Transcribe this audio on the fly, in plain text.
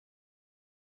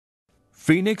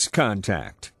Phoenix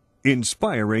Contact,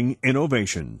 inspiring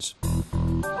innovations.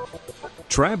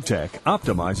 TRABTECH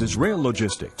optimizes rail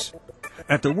logistics.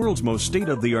 At the world's most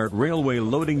state-of-the-art railway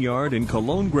loading yard in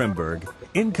Cologne-Gremberg,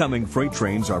 incoming freight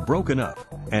trains are broken up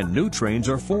and new trains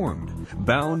are formed,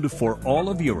 bound for all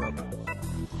of Europe.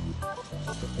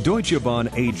 Deutsche Bahn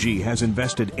AG has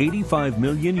invested 85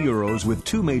 million euros with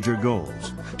two major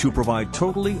goals: to provide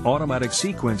totally automatic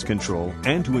sequence control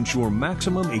and to ensure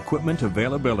maximum equipment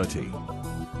availability.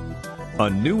 A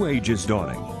new age is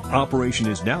dawning. Operation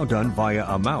is now done via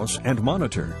a mouse and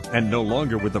monitor, and no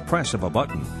longer with the press of a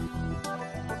button.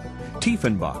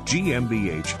 Tiefenbach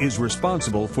GmbH is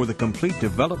responsible for the complete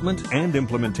development and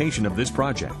implementation of this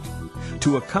project.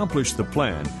 To accomplish the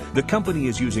plan, the company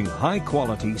is using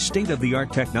high-quality,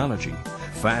 state-of-the-art technology,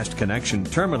 fast connection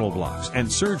terminal blocks,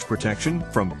 and surge protection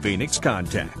from Phoenix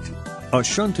Contact. A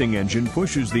shunting engine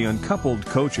pushes the uncoupled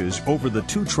coaches over the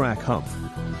two-track hump.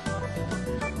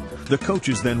 The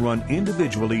coaches then run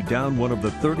individually down one of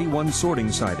the 31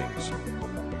 sorting sidings.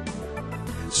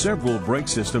 Several brake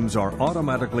systems are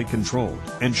automatically controlled,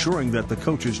 ensuring that the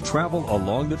coaches travel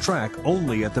along the track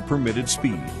only at the permitted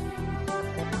speed.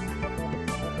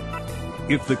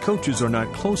 If the coaches are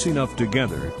not close enough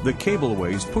together, the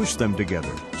cableways push them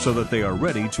together so that they are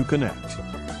ready to connect.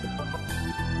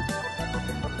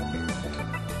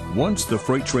 Once the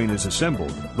freight train is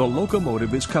assembled, the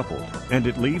locomotive is coupled and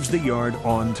it leaves the yard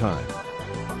on time.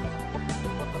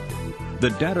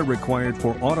 The data required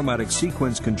for automatic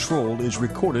sequence control is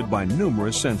recorded by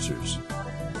numerous sensors.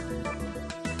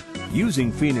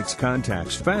 Using Phoenix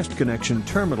Contact's fast connection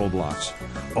terminal blocks,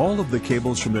 all of the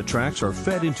cables from the tracks are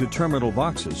fed into terminal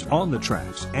boxes on the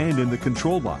tracks and in the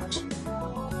control box.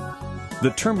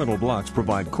 The terminal blocks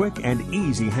provide quick and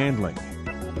easy handling.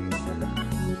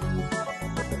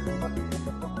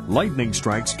 Lightning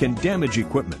strikes can damage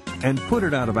equipment and put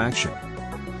it out of action.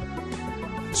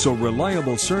 So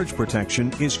reliable surge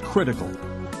protection is critical.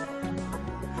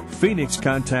 Phoenix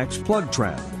Contact's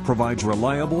PLUGTRAB provides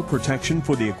reliable protection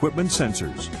for the equipment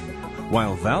sensors,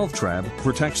 while VALVETRAB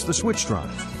protects the switch drive.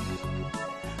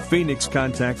 Phoenix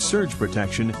Contact Surge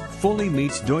Protection fully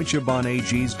meets Deutsche Bahn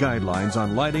AG's guidelines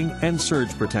on lighting and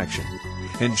surge protection,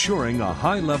 ensuring a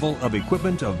high level of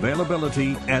equipment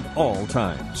availability at all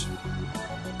times.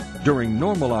 During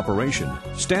normal operation,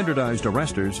 standardized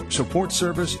arresters support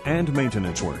service and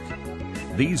maintenance work.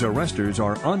 These arresters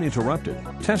are uninterrupted,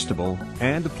 testable,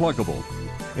 and pluggable,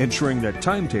 ensuring that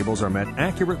timetables are met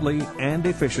accurately and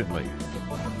efficiently.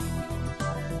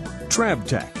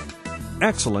 TRABTECH,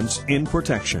 excellence in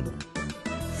protection.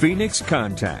 Phoenix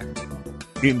Contact,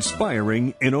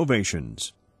 inspiring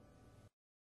innovations.